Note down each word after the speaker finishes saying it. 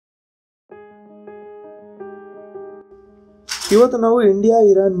ಇವತ್ತು ನಾವು India,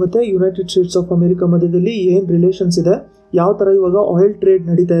 Iran ಮತ್ತು ಯುನೈಟೆಡ್ ಸ್ಟೇಟ್ಸ್ ಆಫ್ ಅಮೆರಿಕಾ ಮಧ್ಯದಲ್ಲಿ ಏನು ರಿಲೇಷನ್ಸ್ ಇದೆ, ಯಾವ ಥರ ಇವಾಗ ಆಯಿಲ್ ಟ್ರೇಡ್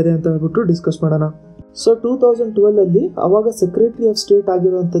ನಡೀತಾ ಇದೆ ಅಂತ ಹೇಳ್ಬಿಟ್ಟು ಡಿಸ್ಕಸ್ ಮಾಡೋಣ. ಸೊ 2012 ಅವಾಗ ಸೆಕ್ರೆಟರಿ ಆಫ್ ಸ್ಟೇಟ್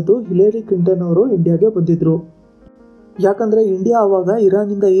ಆಗಿರುವಂಥದ್ದು ಹಿಲರಿ ಕ್ಲಿಂಟನ್ ಅವರು ಇಂಡಿಯಾಗೆ ಬಂದಿದ್ರು. ಯಾಕಂದರೆ ಇಂಡಿಯಾ ಆವಾಗ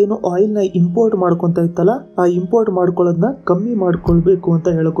ಇರಾನಿಂದ ಏನು ಆಯಿಲ್ನ ಇಂಪೋರ್ಟ್ ಮಾಡ್ಕೊತಾ ಇತ್ತಲ್ಲ, ಆ ಇಂಪೋರ್ಟ್ ಮಾಡ್ಕೊಳ್ಳೋದನ್ನ ಕಮ್ಮಿ ಮಾಡ್ಕೊಳ್ಬೇಕು ಅಂತ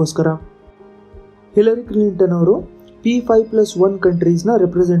ಹೇಳೋಕ್ಕೋಸ್ಕರ ಹಿಲರಿ ಕ್ಲಿಂಟನ್ ಅವರು P5+1 ಕಂಟ್ರೀಸ್ನ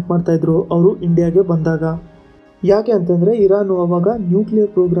ರೆಪ್ರೆಸೆಂಟ್ ಮಾಡ್ತಾಯಿದ್ರು ಅವರು ಇಂಡಿಯಾಗೆ ಬಂದಾಗ. ಯಾಕೆ ಅಂತಂದರೆ ಇರಾನು ಆವಾಗ ನ್ಯೂಕ್ಲಿಯರ್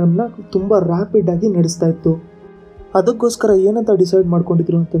ಪ್ರೋಗ್ರಾಮ್ನ ತುಂಬ ರ್ಯಾಪಿಡಾಗಿ ನಡೆಸ್ತಾ ಇತ್ತು. ಅದಕ್ಕೋಸ್ಕರ ಏನಂತ ಡಿಸೈಡ್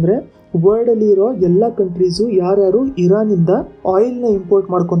ಮಾಡ್ಕೊಂಡಿದ್ರು ಅಂತಂದರೆ, ವರ್ಲ್ಡಲ್ಲಿ ಇರೋ ಎಲ್ಲ ಕಂಟ್ರೀಸು ಯಾರ್ಯಾರು ಇರಾನಿಂದ ಆಯಿಲ್ನ ಇಂಪೋರ್ಟ್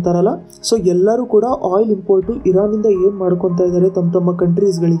ಮಾಡ್ಕೊತಾರಲ್ಲ, ಸೊ ಎಲ್ಲರೂ ಕೂಡ ಆಯಿಲ್ ಇಂಪೋರ್ಟು ಇರಾನಿಂದ ಏನು ಮಾಡ್ಕೊತಾ ಇದ್ದಾರೆ ತಮ್ಮ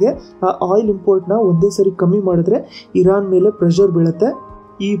ಕಂಟ್ರೀಸ್ಗಳಿಗೆ, ಆ ಆಯಿಲ್ ಇಂಪೋರ್ಟ್ನ ಒಂದೇ ಸರಿ ಕಮ್ಮಿ ಮಾಡಿದ್ರೆ ಇರಾನ್ ಮೇಲೆ ಪ್ರೆಷರ್ ಬೀಳುತ್ತೆ.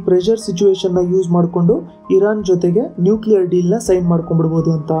 ಈ ಪ್ರೆಷರ್ ಸಿಚುವೇಶನ್ನ ಯೂಸ್ ಮಾಡಿಕೊಂಡು ಇರಾನ್ ಜೊತೆಗೆ ನ್ಯೂಕ್ಲಿಯರ್ ಡೀಲ್ನ ಸೈನ್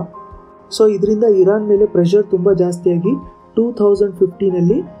ಮಾಡ್ಕೊಂಡ್ಬಿಡ್ಬೋದು ಅಂತ. ಸೊ ಇದರಿಂದ ಇರಾನ್ ಮೇಲೆ ಪ್ರೆಷರ್ ತುಂಬ ಜಾಸ್ತಿಯಾಗಿ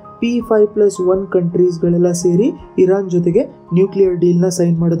 2015 P5+1 ಕಂಟ್ರೀಸ್ಗಳೆಲ್ಲ ಸೇರಿ ಇರಾನ್ ಜೊತೆಗೆ ನ್ಯೂಕ್ಲಿಯರ್ ಡೀಲ್ನ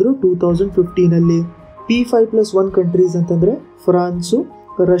ಸೈನ್ ಮಾಡಿದ್ರು 2015. P5+1 ಕಂಟ್ರೀಸ್ ಅಂತಂದರೆ prawns,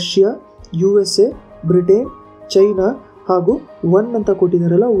 Russia, USA, Britain, China ಹಾಗೂ 1 ಅಂತ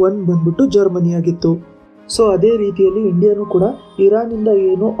ಕೊಟ್ಟಿದ್ದಾರಲ್ಲ, 1 ಬಂದ್ಬಿಟ್ಟು ಜರ್ಮನಿ ಆಗಿತ್ತು. ಸೊ ಅದೇ ರೀತಿಯಲ್ಲಿ ಇಂಡಿಯಾನು ಕೂಡ ಇರಾನಿಂದ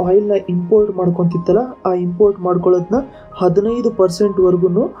ಏನು ಆಯಿಲ್ನ ಇಂಪೋರ್ಟ್ ಮಾಡ್ಕೊತಿತ್ತಲ್ಲ, ಆ ಇಂಪೋರ್ಟ್ ಮಾಡ್ಕೊಳ್ಳೋದನ್ನ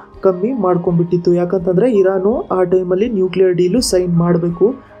 15%ವರೆಗೂ ಕಮ್ಮಿ ಮಾಡ್ಕೊಂಡ್ಬಿಟ್ಟಿತ್ತು. ಯಾಕಂತಂದರೆ ಇರಾನು ಆ ಟೈಮಲ್ಲಿ ನ್ಯೂಕ್ಲಿಯರ್ ಡೀಲು ಸೈನ್ ಮಾಡಬೇಕು,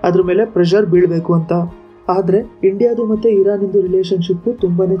 ಅದ್ರ ಮೇಲೆ ಪ್ರೆಷರ್ ಬೀಳಬೇಕು ಅಂತ. ಆದರೆ ಇಂಡಿಯಾದು ಮತ್ತು ಇರಾನಿಂದು ರಿಲೇಷನ್ಶಿಪ್ಪು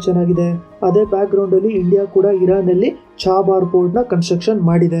ತುಂಬಾ ಚೆನ್ನಾಗಿದೆ. ಅದೇ ಬ್ಯಾಕ್ಗ್ರೌಂಡಲ್ಲಿ ಇಂಡಿಯಾ ಕೂಡ ಇರಾನಲ್ಲಿ ಚಾಬಾರ್ ಪೋರ್ಟ್ನ ಕನ್ಸ್ಟ್ರಕ್ಷನ್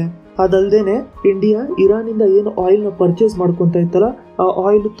ಮಾಡಿದೆ. ಅದಲ್ಲದೆ ಇಂಡಿಯಾ ಇರಾನಿಂದ ಏನು ಆಯಿಲ್ನ ಪರ್ಚೇಸ್ ಮಾಡ್ಕೊತಾ ಇತ್ತಲ್ಲ, ಆ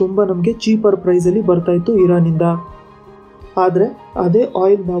ಆಯಿಲ್ ತುಂಬ ನಮಗೆ ಚೀಪರ್ ಪ್ರೈಸಲ್ಲಿ ಬರ್ತಾಯಿತ್ತು ಇರಾನಿಂದ. ಆದರೆ ಅದೇ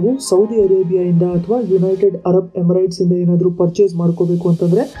ಆಯಿಲ್ ನಾವು ಸೌದಿ ಅರೇಬಿಯಾಯಿಂದ ಅಥವಾ ಯುನೈಟೆಡ್ ಅರಬ್ ಎಮಿರೇಟ್ಸಿಂದ ಏನಾದರೂ ಪರ್ಚೇಸ್ ಮಾಡ್ಕೋಬೇಕು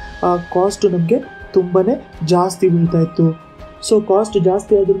ಅಂತಂದರೆ ಆ ಕಾಸ್ಟ್ ನಮಗೆ ತುಂಬಾ ಜಾಸ್ತಿ ಬೀಳ್ತಾಯಿತ್ತು. ಸೊ ಕಾಸ್ಟ್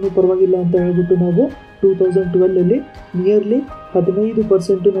ಜಾಸ್ತಿ ಆದ್ರೂ ಪರವಾಗಿಲ್ಲ ಅಂತ ಹೇಳ್ಬಿಟ್ಟು ನಾವು 2012 ನಿಯರ್ಲಿ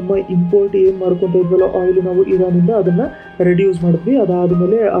 15% ನಮ್ಮ ಇಂಪೋರ್ಟ್ ಏನು ಮಾಡ್ಕೊತಾ ಇದ್ವಲ್ಲ ಆಯಿಲು ನಾವು ಇರಾನಿಂದ, ಅದನ್ನು ರೆಡ್ಯೂಸ್ ಮಾಡಿದ್ವಿ.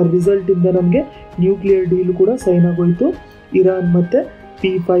 ಅದಾದಮೇಲೆ ಆ ರಿಸಲ್ಟಿಂದ ನಮಗೆ ನ್ಯೂಕ್ಲಿಯರ್ ಡೀಲು ಕೂಡ ಸೈನ್ ಆಗೋಯಿತು ಇರಾನ್ ಮತ್ತು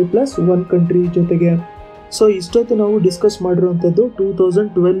P5+1 ಕಂಟ್ರಿ ಜೊತೆಗೆ. ಸೊ ಇಷ್ಟೊತ್ತು ನಾವು ಡಿಸ್ಕಸ್ ಮಾಡಿರೋವಂಥದ್ದು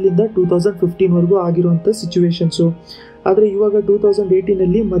 2012 2015ವರೆಗೂ ಆಗಿರುವಂಥ ಸಿಚುವೇಶನ್ಸು. ಆದರೆ ಇವಾಗ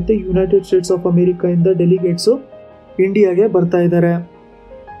 2018 ಮತ್ತೆ ಯುನೈಟೆಡ್ ಸ್ಟೇಟ್ಸ್ ಆಫ್ ಅಮೇರಿಕಾಯಿಂದ ಡೆಲಿಗೇಟ್ಸು ಇಂಡಿಯಾಗೆ ಬರ್ತಾ ಇದ್ದಾರೆ.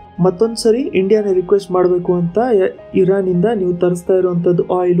 ಮತ್ತೊಂದು ಸರಿ ಇಂಡಿಯಾನ ರಿಕ್ವೆಸ್ಟ್ ಮಾಡಬೇಕು ಅಂತ ಇರಾನಿಂದ ನೀವು ತರಿಸ್ತಾ ಇರೋವಂಥದ್ದು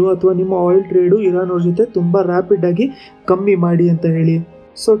ಆಯಿಲು ಅಥವಾ ನಿಮ್ಮ ಆಯಿಲ್ ಟ್ರೇಡು ಇರಾನ್ ಅವ್ರ ಜೊತೆ ತುಂಬ ರ್ಯಾಪಿಡಾಗಿ ಕಮ್ಮಿ ಮಾಡಿ ಅಂತ ಹೇಳಿ.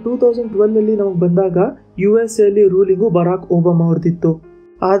 ಸೊ 2012 ನಮಗೆ ಬಂದಾಗ USA ರೂಲಿಂಗು ಬರಾಕ್ ಒಬಾಮಾ ಅವ್ರದ್ದಿತ್ತು.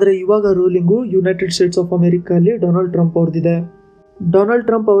 ಆದರೆ ಇವಾಗ ruling United States of ಅಮೇರಿಕಾಲಿ Donald Trump ಅವ್ರದ್ದಿದೆ. Donald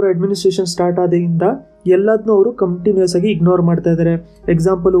Trump ಅವರ ಅಡ್ಮಿನಿಸ್ಟ್ರೇಷನ್ ಸ್ಟಾರ್ಟ್ ಆದಾಗಿಂದ ಎಲ್ಲದನ್ನೂ ಅವರು ಕಂಟಿನ್ಯೂಸ್ ಆಗಿ ಇಗ್ನೋರ್ ಮಾಡ್ತಾ ಇದ್ದಾರೆ.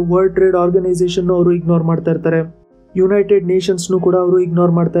 ಎಕ್ಸಾಂಪಲ್, ವರ್ಲ್ಡ್ ಟ್ರೇಡ್ ಆರ್ಗನೈಸೇಷನ್ ಅವರು ಇಗ್ನೋರ್ ಮಾಡ್ತಾ ಇರ್ತಾರೆ, ಯುನೈಟೆಡ್ ನೇಷನ್ಸ್ನು ಕೂಡ ಅವರು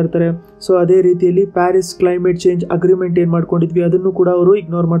ಇಗ್ನೋರ್ ಮಾಡ್ತಾ ಇರ್ತಾರೆ. ಸೊ ಅದೇ ರೀತಿಯಲ್ಲಿ ಪ್ಯಾರಿಸ್ ಕ್ಲೈಮೇಟ್ ಚೇಂಜ್ ಅಗ್ರಿಮೆಂಟ್ ಏನು ಮಾಡ್ಕೊಂಡಿದ್ವಿ ಅದನ್ನು ಕೂಡ ಅವರು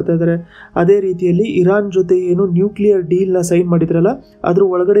ಇಗ್ನೋರ್ ಮಾಡ್ತಾ ಇದ್ದಾರೆ. ಅದೇ ರೀತಿಯಲ್ಲಿ ಇರಾನ್ ಜೊತೆ ಏನು ನ್ಯೂಕ್ಲಿಯರ್ ಡೀಲ್ನ ಸೈನ್ ಮಾಡಿದ್ರಲ್ಲ, ಅದ್ರ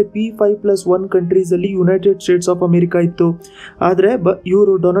ಒಳಗಡೆ P5+1 ಕಂಟ್ರೀಸಲ್ಲಿ United States of America ಇತ್ತು. ಆದರೆ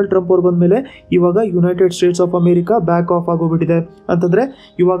ಇವರು ಡೊನಾಲ್ಡ್ ಟ್ರಂಪ್ ಅವ್ರು ಬಂದಮೇಲೆ ಇವಾಗ United States of America back of ಆಗೋಗ್ಬಿಟ್ಟಿದೆ. ಅಂತಂದರೆ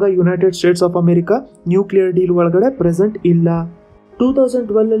ಇವಾಗ United States of America nuclear deal ಒಳಗಡೆ ಪ್ರೆಸೆಂಟ್ ಇಲ್ಲ.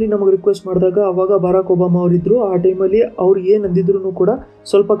 2012 ನಮಗೆ ರಿಕ್ವೆಸ್ಟ್ ಮಾಡಿದಾಗ ಅವಾಗ ಬರಾಕ್ ಒಬಾಮಾ ಅವರಿದ್ದರು. ಆ ಟೈಮಲ್ಲಿ ಅವ್ರು ಏನು ಅಂದಿದ್ರು ಕೂಡ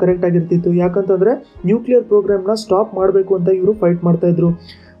ಸ್ವಲ್ಪ ಕರೆಕ್ಟ್ ಆಗಿರ್ತಿತ್ತು. ಯಾಕಂತಂದರೆ ನ್ಯೂಕ್ಲಿಯರ್ ಪ್ರೋಗ್ರಾಮ್ನ ಸ್ಟಾಪ್ ಮಾಡಬೇಕು ಅಂತ ಇವರು ಫೈಟ್ ಮಾಡ್ತಾಯಿದ್ರು.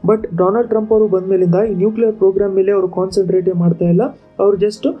 ಬಟ್ ಡೊನಾಲ್ಡ್ ಟ್ರಂಪ್ ಅವರು ಬಂದಮೇಲಿಂದ ಈ ನ್ಯೂಕ್ಲಿಯರ್ ಪ್ರೋಗ್ರಾಮ್ ಮೇಲೆ ಅವರು ಕಾನ್ಸಂಟ್ರೇಟೇ ಮಾಡ್ತಾ ಇಲ್ಲ. ಅವರು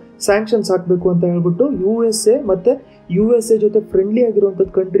ಜಸ್ಟ್ ಸ್ಯಾಂಕ್ಷನ್ಸ್ ಹಾಕಬೇಕು ಅಂತ ಹೇಳ್ಬಿಟ್ಟು USA ಜೊತೆ ಫ್ರೆಂಡ್ಲಿ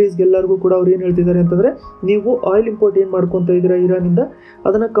ಆಗಿರುವಂಥದ್ದು ಕಂಟ್ರೀಸ್ಗೆಲ್ಲರಿಗೂ ಕೂಡ ಅವ್ರು ಏನು ಹೇಳ್ತಿದ್ದಾರೆ ಅಂತಂದರೆ, ನೀವು ಆಯಿಲ್ ಇಂಪೋರ್ಟ್ ಏನು ಮಾಡ್ಕೊತಾ ಇದ್ದೀರಾ ಇರಾನಿಂದ,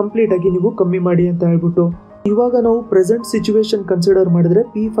 ಅದನ್ನು ಕಂಪ್ಲೀಟಾಗಿ ನೀವು ಕಮ್ಮಿ ಮಾಡಿ ಅಂತ ಹೇಳ್ಬಿಟ್ಟು. ಇವಾಗ ನಾವು ಪ್ರೆಸೆಂಟ್ ಸಿಚುವೇಶನ್ ಕನ್ಸಿಡರ್ ಮಾಡಿದ್ರೆ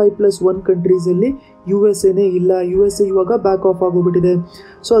P5+1 ಕಂಟ್ರೀಸಲ್ಲಿ USA ಇಲ್ಲ. USA ಇವಾಗ ಬ್ಯಾಕ್ ಆಫ್ ಆಗೋಗ್ಬಿಟ್ಟಿದೆ.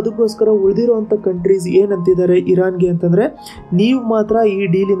 ಸೊ ಅದಕ್ಕೋಸ್ಕರ ಉಳಿದಿರೋವಂಥ ಕಂಟ್ರೀಸ್ ಏನಂತಿದ್ದಾರೆ ಇರಾನ್ಗೆ ಅಂತಂದರೆ, ನೀವು ಮಾತ್ರ ಈ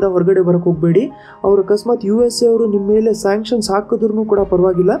ಡೀಲಿಂದ ಹೊರಗಡೆ ಬರೋಕ್ಕೆ ಹೋಗಬೇಡಿ. ಅವ್ರು ಅಕಸ್ಮಾತ್ USA ಅವರು ನಿಮ್ಮ ಮೇಲೆ ಸ್ಯಾಂಕ್ಷನ್ಸ್ ಹಾಕಿದ್ರೂ ಕೂಡ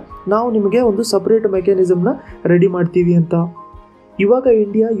ಪರವಾಗಿಲ್ಲ, ನಾವು ನಿಮಗೆ ಒಂದು ಸಪ್ರೇಟ್ ಮೆಕ್ಯಾನಿಸಮ್ನ ರೆಡಿ ಮಾಡ್ತೀವಿ ಅಂತ. ಇವಾಗ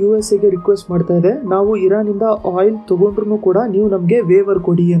ಇಂಡಿಯಾ USA ರಿಕ್ವೆಸ್ಟ್ ಮಾಡ್ತಾ ಇದೆ, ನಾವು ಇರಾನಿಂದ ಆಯಿಲ್ ತೊಗೊಂಡ್ರೂ ಕೂಡ ನೀವು ನಮಗೆ ವೇವರ್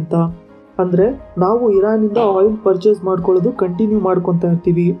ಕೊಡಿ ಅಂತ. ಅಂದರೆ ನಾವು ಇರಾನಿಂದ ಆಯಿಲ್ ಪರ್ಚೇಸ್ ಮಾಡ್ಕೊಳ್ಳೋದು ಕಂಟಿನ್ಯೂ ಮಾಡ್ಕೊತಾ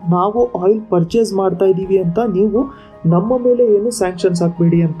ಇರ್ತೀವಿ, ನಾವು ಆಯಿಲ್ ಪರ್ಚೇಸ್ ಮಾಡ್ತಾ ಇದ್ದೀವಿ ಅಂತ ನೀವು ನಮ್ಮ ಮೇಲೆ ಏನು ಸ್ಯಾಂಕ್ಷನ್ಸ್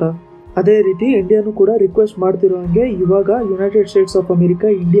ಹಾಕಬೇಡಿ ಅಂತ. ಅದೇ ರೀತಿ ಇಂಡಿಯಾನು ಕೂಡ ರಿಕ್ವೆಸ್ಟ್ ಮಾಡ್ತಿರೋ ಹಾಗೆ ಇವಾಗ ಯುನೈಟೆಡ್ ಸ್ಟೇಟ್ಸ್ ಆಫ್ ಅಮೇರಿಕಾ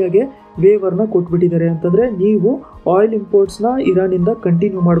ಇಂಡಿಯಾಗೆ ವೇವರ್ನ ಕೊಟ್ಬಿಟ್ಟಿದ್ದಾರೆ. ಅಂತಂದರೆ ನೀವು ಆಯಿಲ್ ಇಂಪೋರ್ಟ್ಸ್ನ ಇರಾನಿಂದ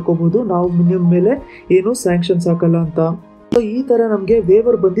ಕಂಟಿನ್ಯೂ ಮಾಡ್ಕೋಬೋದು, ನಾವು ನಿಮ್ಮ ಮೇಲೆ ಏನು ಸ್ಯಾಂಕ್ಷನ್ಸ್ ಹಾಕಲ್ಲ ಅಂತ. ಸೊ ಈ ಥರ ನಮಗೆ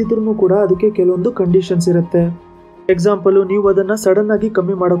ವೇವರ್ ಬಂದಿದ್ರೂ ಕೂಡ ಅದಕ್ಕೆ ಕೆಲವೊಂದು ಕಂಡೀಷನ್ಸ್ ಇರುತ್ತೆ. ಎಕ್ಸಾಂಪಲು, ನೀವು ಅದನ್ನು ಸಡನ್ನಾಗಿ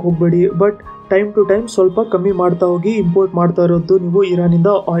ಕಮ್ಮಿ ಮಾಡೋಕ್ಕೆ ಹೋಗಬೇಡಿ, ಬಟ್ ಟೈಮ್ ಟು ಟೈಮ್ ಸ್ವಲ್ಪ ಕಮ್ಮಿ ಮಾಡ್ತಾ ಹೋಗಿ ಇಂಪೋರ್ಟ್ ಮಾಡ್ತಾ ಇರೋದು ನೀವು ಇರಾನಿಂದ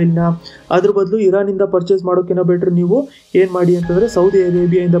ಆಯಿಲ್ನ. ಅದ್ರ ಬದಲು ಇರಾನಿಂದ ಪರ್ಚೇಸ್ ಮಾಡೋಕ್ಕಿಂತ ಬೆಟ್ರ್ ನೀವು ಏನು ಮಾಡಿ ಅಂತಂದರೆ ಸೌದಿ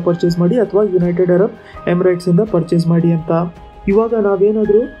ಅರೇಬಿಯಾಯಿಂದ ಪರ್ಚೇಸ್ ಮಾಡಿ ಅಥವಾ ಯುನೈಟೆಡ್ ಅರಬ್ ಎಮಿರೇಟ್ಸಿಂದ ಪರ್ಚೇಸ್ ಮಾಡಿ ಅಂತ. ಇವಾಗ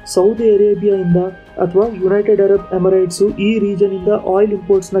ನಾವೇನಾದರೂ ಸೌದಿ ಅರೇಬಿಯಾಯಿಂದ ಅಥವಾ ಯುನೈಟೆಡ್ ಅರಬ್ ಎಮಿರೇಟ್ಸು ಈ ರೀಜನಿಂದ ಆಯಿಲ್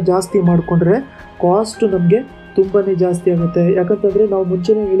ಇಂಪೋರ್ಟ್ಸ್ನ ಜಾಸ್ತಿ ಮಾಡಿಕೊಂಡ್ರೆ ಕಾಸ್ಟ್ ನಮಗೆ ತುಂಬಾ ಜಾಸ್ತಿ ಆಗುತ್ತೆ. ಯಾಕಂತಂದರೆ ನಾವು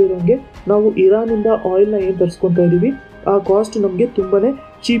ಮುಂಚೆನೇ ಹೇಳಿರೋಂಗೆ ನಾವು ಇರಾನಿಂದ ಆಯಿಲ್ನ ಏನು ತರಿಸ್ಕೊತಾ ಇದ್ದೀವಿ ಆ ಕಾಸ್ಟ್ ನಮಗೆ ತುಂಬಾ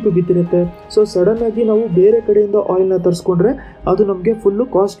ಚೀಪ್ ಬಿದ್ದಿರುತ್ತೆ. ಸೊ ಸಡನ್ನಾಗಿ ನಾವು ಬೇರೆ ಕಡೆಯಿಂದ ಆಯಿಲ್ನ ತರಿಸ್ಕೊಂಡ್ರೆ ಅದು ನಮಗೆ ಫುಲ್ಲು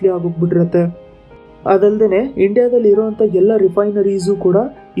ಕಾಸ್ಟ್ಲಿ ಆಗೋಗ್ಬಿಟ್ಟಿರುತ್ತೆ. ಅದಲ್ಲದೆ ಇಂಡಿಯಾದಲ್ಲಿ ಇರೋವಂಥ ಎಲ್ಲ ರಿಫೈನರೀಸು ಕೂಡ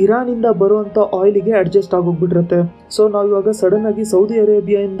ಇರಾನಿಂದ ಬರುವಂಥ ಆಯಿಲಿಗೆ ಅಡ್ಜಸ್ಟ್ ಆಗೋಗ್ಬಿಟ್ಟಿರುತ್ತೆ. ಸೊ ನಾವು ಇವಾಗ ಸಡನ್ನಾಗಿ ಸೌದಿ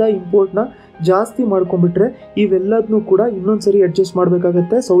ಅರೇಬಿಯಾಯಿಂದ ಇಂಪೋರ್ಟ್ನ ಜಾಸ್ತಿ ಮಾಡ್ಕೊಂಡ್ಬಿಟ್ರೆ ಇವೆಲ್ಲದನ್ನೂ ಕೂಡ ಇನ್ನೊಂದು ಸರಿ ಅಡ್ಜಸ್ಟ್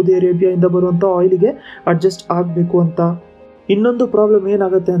ಮಾಡಬೇಕಾಗತ್ತೆ, ಸೌದಿ ಅರೇಬಿಯಾಯಿಂದ ಬರುವಂಥ ಆಯಿಲಿಗೆ ಅಡ್ಜಸ್ಟ್ ಆಗಬೇಕು ಅಂತ. ಇನ್ನೊಂದು ಪ್ರಾಬ್ಲಮ್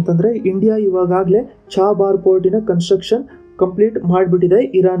ಏನಾಗುತ್ತೆ ಅಂತಂದರೆ ಇಂಡಿಯಾ ಇವಾಗಲೇ ಚಾಬಾರ್ ಪೋರ್ಟಿನ ಕನ್ಸ್ಟ್ರಕ್ಷನ್ ಕಂಪ್ಲೀಟ್ ಮಾಡಿಬಿಟ್ಟಿದೆ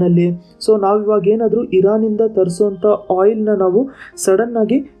ಇರಾನಲ್ಲಿ. ಸೊ ನಾವು ಇವಾಗ ಏನಾದರೂ ಇರಾನಿಂದ ತರಿಸೋಂಥ ಆಯಿಲ್ನ ನಾವು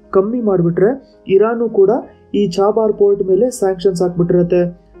ಸಡನ್ನಾಗಿ ಕಮ್ಮಿ ಮಾಡಿಬಿಟ್ರೆ ಇರಾನು ಕೂಡ ಈ ಚಾಬಾರ್ ಪೋರ್ಟ್ ಮೇಲೆ ಸ್ಯಾಂಕ್ಷನ್ಸ್ ಹಾಕ್ಬಿಟ್ಟಿರುತ್ತೆ.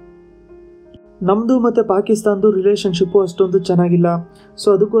 ನಮ್ಮದು ಮತ್ತು ಪಾಕಿಸ್ತಾನದ್ದು ರಿಲೇಷನ್ಶಿಪ್ಪು ಅಷ್ಟೊಂದು ಚೆನ್ನಾಗಿಲ್ಲ. ಸೊ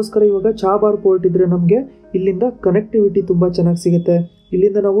ಅದಕ್ಕೋಸ್ಕರ ಇವಾಗ ಚಾಬಾರ್ ಪೋರ್ಟ್ ಇದ್ದರೆ ನಮಗೆ ಇಲ್ಲಿಂದ ಕನೆಕ್ಟಿವಿಟಿ ತುಂಬ ಚೆನ್ನಾಗಿ ಸಿಗುತ್ತೆ.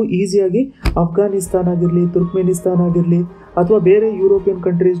 ಇಲ್ಲಿಂದ ನಾವು ಈಸಿಯಾಗಿ ಅಫ್ಘಾನಿಸ್ತಾನ ಆಗಿರಲಿ, ತುರ್ಕ್ಮೆನಿಸ್ತಾನ ಆಗಿರಲಿ ಅಥವಾ ಬೇರೆ ಯುರೋಪಿಯನ್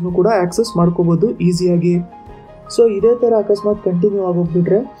ಕಂಟ್ರೀಸ್ನೂ ಕೂಡ ಆ್ಯಕ್ಸಸ್ ಮಾಡ್ಕೋಬೋದು ಈಸಿಯಾಗಿ. ಸೊ ಇದೇ ಥರ ಅಕಸ್ಮಾತ್ ಕಂಟಿನ್ಯೂ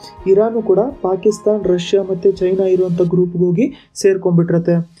ಆಗೋಗ್ಬಿಟ್ರೆ ಇರಾನು ಕೂಡ ಪಾಕಿಸ್ತಾನ್, ರಷ್ಯಾ ಮತ್ತು ಚೈನಾ ಇರುವಂಥ ಗ್ರೂಪ್ಗೆ ಹೋಗಿ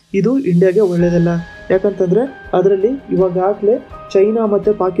ಸೇರ್ಕೊಂಡ್ಬಿಟ್ರತ್ತೆ. ಇದು ಇಂಡಿಯಾಗೆ ಒಳ್ಳೆಯದಲ್ಲ. ಯಾಕಂತಂದರೆ ಅದರಲ್ಲಿ ಇವಾಗಲೇ ಚೈನಾ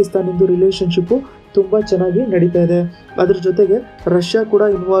ಮತ್ತು ಪಾಕಿಸ್ತಾನಿಂದು ರಿಲೇಷನ್ಶಿಪ್ಪು ತುಂಬ ಚೆನ್ನಾಗಿ ನಡೀತಾ ಇದೆ. ಅದ್ರ ಜೊತೆಗೆ ರಷ್ಯಾ ಕೂಡ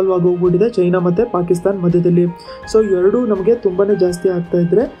ಇನ್ವಾಲ್ವ್ ಆಗೋಗ್ಬಿಟ್ಟಿದೆ ಚೈನಾ ಮತ್ತು ಪಾಕಿಸ್ತಾನ್ ಮಧ್ಯದಲ್ಲಿ. ಸೊ ಎರಡೂ ನಮಗೆ ತುಂಬಾ ಜಾಸ್ತಿ ಆಗ್ತಾ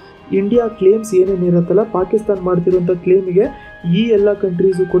ಇದ್ದರೆ ಇಂಡಿಯಾ ಕ್ಲೇಮ್ಸ್ ಏನೇನಿರುತ್ತಲ್ಲ ಪಾಕಿಸ್ತಾನ್ ಮಾಡ್ತಿರೋಂಥ ಕ್ಲೇಮಿಗೆ ಈ ಎಲ್ಲ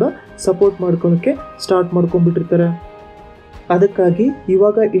ಕಂಟ್ರೀಸು ಕೂಡ ಸಪೋರ್ಟ್ ಮಾಡ್ಕೊಳ್ಳೋಕ್ಕೆ ಸ್ಟಾರ್ಟ್ ಮಾಡ್ಕೊಂಡ್ಬಿಟ್ಟಿರ್ತಾರೆ. ಅದಕ್ಕಾಗಿ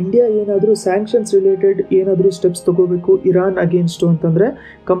ಇವಾಗ ಇಂಡಿಯಾ ಏನಾದರೂ ಸ್ಯಾಂಕ್ಷನ್ಸ್ ರಿಲೇಟೆಡ್ ಏನಾದರೂ ಸ್ಟೆಪ್ಸ್ ತೊಗೋಬೇಕು ಇರಾನ್ ಅಗೇನ್ಸ್ಟು ಅಂತಂದರೆ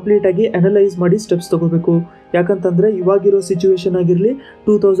ಕಂಪ್ಲೀಟಾಗಿ ಅನಲೈಸ್ ಮಾಡಿ ಸ್ಟೆಪ್ಸ್ ತೊಗೋಬೇಕು. ಯಾಕಂತಂದರೆ ಇವಾಗಿರೋ ಸಿಚುವೇಶನ್ ಆಗಿರಲಿ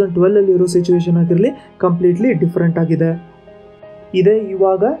 2012 ಇರೋ ಸಿಚುವೇಶನ್ ಆಗಿರಲಿ ಕಂಪ್ಲೀಟ್ಲಿ ಡಿಫ್ರೆಂಟ್ ಆಗಿದೆ. ಇದೇ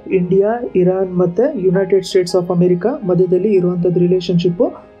ಇವಾಗ ಇಂಡಿಯಾ, ಇರಾನ್ ಮತ್ತು ಯುನೈಟೆಡ್ ಸ್ಟೇಟ್ಸ್ ಆಫ್ ಅಮೇರಿಕಾ ಮಧ್ಯದಲ್ಲಿ ಇರುವಂಥದ್ದು ರಿಲೇಷನ್ಶಿಪ್ಪು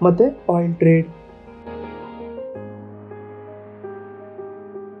ಮತ್ತು ಆಯಿಲ್ ಟ್ರೇಡ್.